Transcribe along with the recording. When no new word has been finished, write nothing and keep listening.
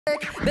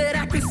That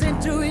I can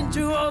send you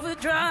into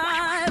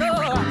overdrive.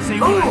 Oh. Say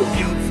what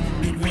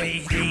you've been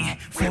waiting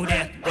for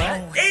that.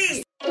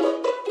 Hey.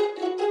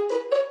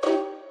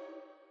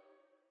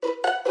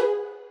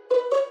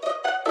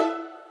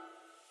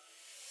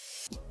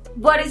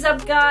 What is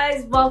up,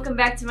 guys? Welcome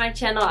back to my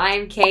channel. I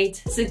am Kate.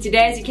 So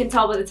today, as you can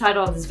tell by the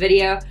title of this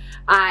video,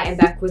 I am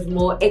back with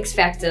more X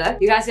Factor.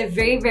 You guys have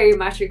very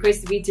much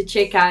requested me to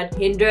check out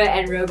Hendra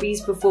and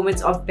Roby's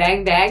performance of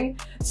Bang Bang.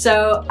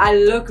 So I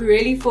look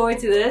really forward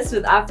to this.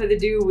 Without further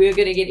ado, we're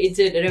gonna get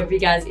into it and hope you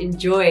guys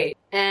enjoy.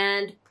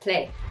 And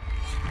play.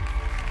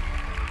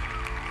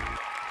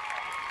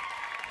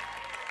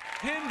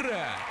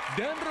 Hendra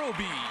dan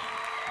Roby.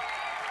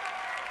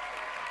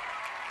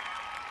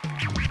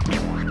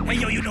 Hey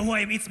yo, you know who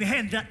I am? It's me,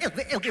 Hendra.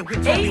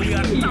 With Roby, we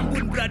are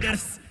Tambun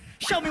brothers.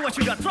 Show me what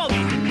you got, Roby.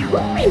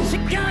 She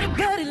got a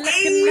body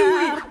like an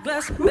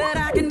hourglass, but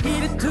I can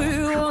give it to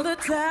you all the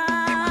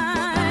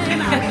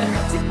time.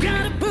 She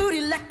got a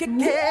booty like a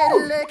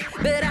Cadillac,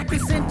 that I can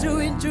send you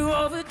into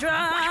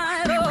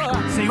overdrive.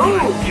 Oh. Say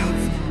what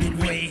you've been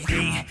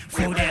waiting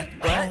for that.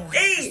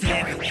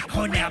 Step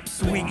on up,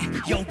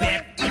 swing your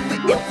back.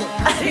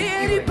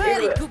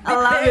 Anybody could be I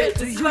love better it.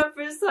 to This is you. my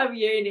first time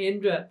hearing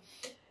Hendra.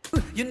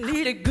 You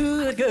need a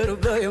good girl to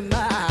blow your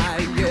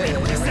mind,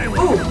 girl. Say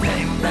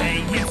bang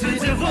bang into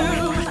the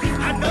room.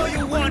 I know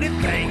you want it,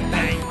 bang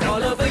bang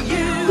all over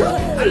you.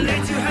 I'll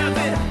let you have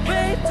it.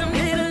 Wait a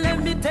minute, let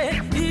me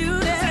take you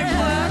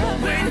there.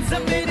 Wait a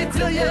minute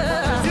till you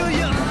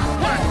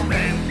What?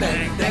 Bang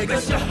bang, there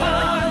goes your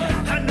heart.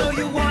 I know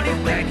you want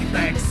it,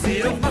 back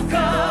seat of my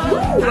car.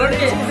 I'll let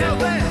you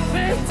have it.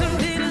 wait a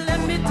minute,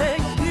 let me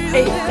take you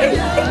Hey,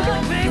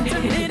 there. Wait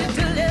a minute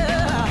till you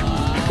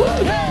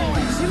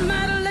She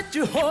might have let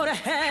you hold a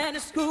hand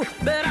in school,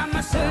 but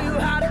I'ma show you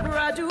how to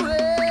graduate.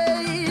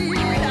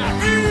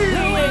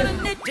 No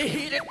one need to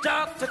hear the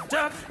talk to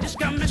talk. Just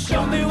come and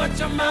show me what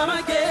your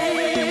mama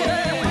gave.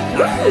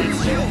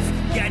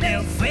 You've got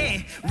a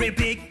very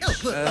big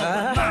mouth,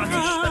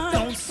 but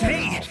don't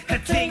say a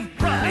thing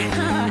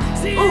right.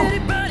 See,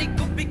 anybody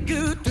could be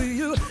good to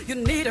you. You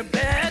need a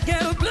bad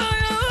girl to blow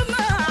your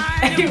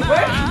mind. It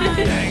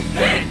worked. Bang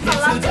bang I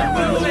love into that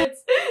the room. movement.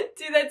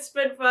 Do that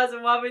spin for us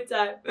one more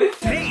time.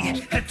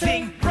 Say a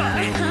thing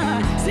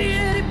right. See,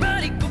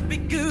 anybody could be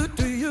good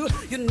to you.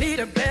 You need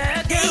a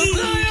bad girl to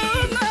blow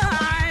your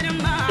mind.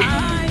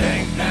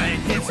 Bang bang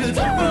into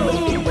the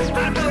room.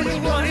 I know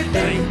you want it,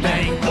 bang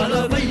bang all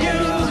over you.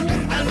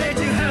 I'll let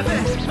you have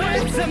it.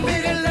 Wait a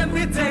minute, let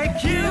me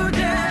take you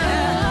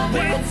there.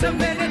 Wait a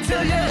minute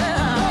till you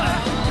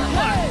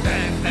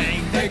bang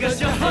bang, there goes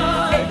your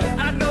heart.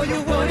 I know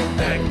you want it,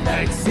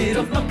 back seat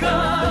of my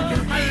car.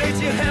 I'll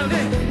let you have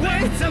it.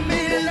 Wait a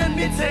minute, let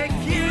me take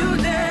you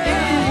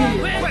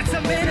there. Wait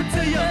a minute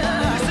till you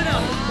listen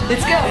up.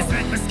 Let's go. This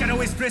man was kinda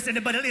always pressing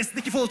the button list,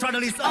 Nicky full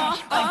throttle is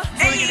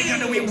Throwing in the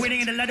gun away,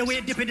 winning in the ladder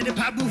way, dipping in the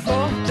pop booth.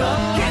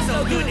 Get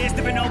so good, it's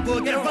dipping on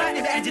board, get a ride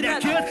in the engine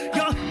that kid.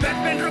 Yo,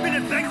 Batman, Robin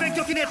and Bang Bang,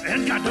 talking it,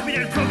 and got Robin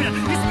and Robin.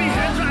 It's me,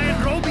 Hendra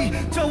and Roby,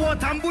 cowok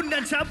Tambun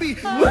dan Chubby.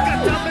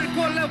 Kata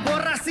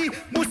berkolaborasi,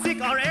 musik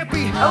R&B.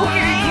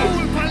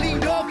 Cool, paling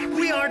dope,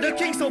 we are the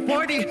kings of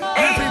party.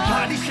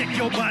 Everybody shake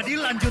your body,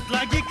 lanjut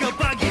lagi ke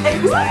pagi.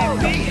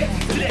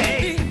 To the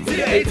A, to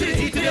the A, to the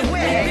G, to the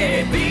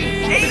way.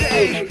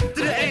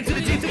 To the A, to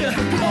the G, to the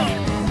come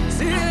on.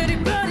 See,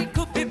 anybody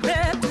could be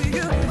bad to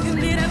you. You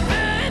need a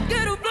bad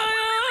girl to blow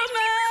your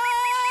mind.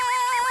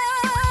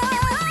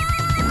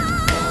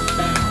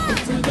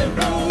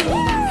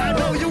 I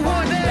know you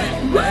want it.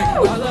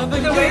 All over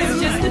The way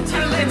it's just the two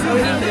and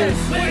owning this.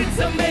 Wait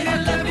a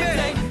minute, let me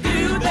take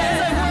you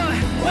there.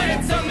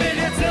 Wait a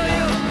minute till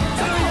you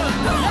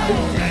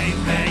bang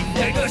bang,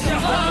 there goes your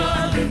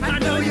heart. I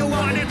know you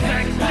want it,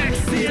 back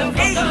seat of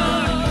my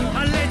car.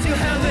 I'll let you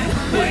have it.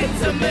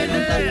 Wait a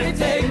minute, Let me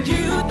take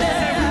you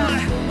there.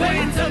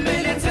 wait a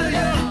minute till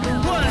you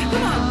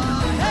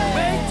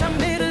Wait a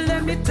minute,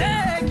 let me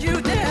take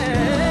you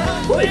there.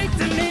 Wait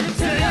a minute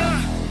till you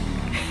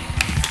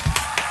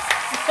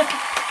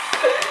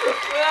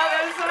Wow,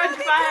 that was so much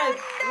fun.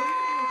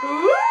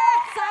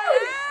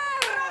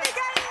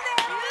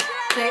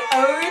 They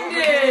owned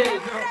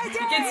it.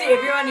 You can see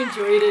everyone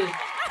enjoyed it.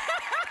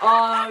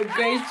 Oh,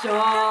 great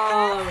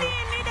job.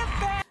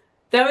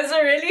 That was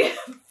a really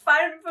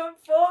fun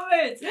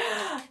performance.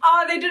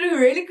 Oh, they did a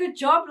really good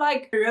job.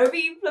 Like,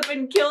 Roby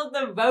flippin' killed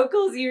the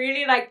vocals. He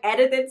really like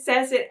added that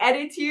sass and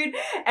attitude.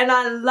 And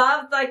I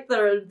loved like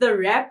the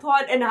rap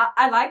part. And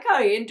I like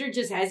how Hendra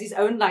just has his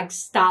own like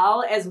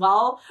style as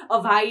well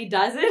of how he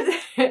does it.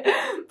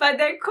 But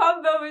that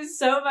combo was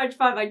so much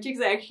fun. My cheeks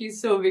are actually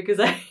sore because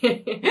I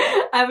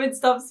haven't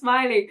stopped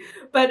smiling.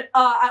 But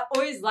I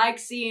always like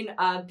seeing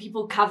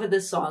people cover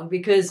this song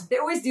because they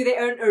always do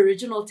their own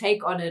original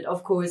take on it,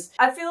 of course.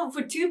 I feel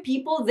for two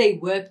people, they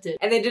worked it.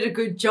 And they did a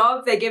good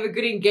job. They gave a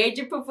good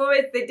engaging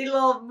performance. They did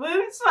little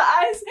moves for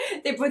us.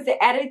 They put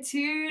the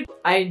attitude.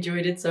 I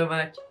enjoyed it so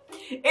much.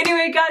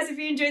 Anyway guys, if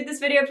you enjoyed this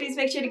video, please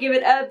make sure to give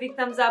it a big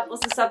thumbs up.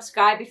 Also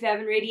subscribe if you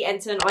haven't already,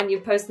 and turn on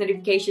your post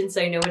notifications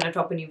so you know when I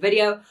drop a new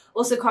video.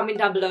 Also comment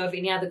down below of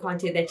any other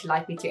content that you'd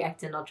like me to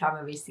act in. I'll try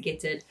my best to get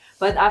to it.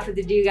 But without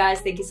further ado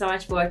guys, thank you so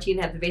much for watching.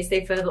 Have the best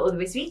day further, all the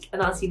best week,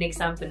 and I'll see you next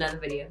time for another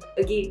video.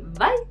 Okay,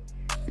 bye.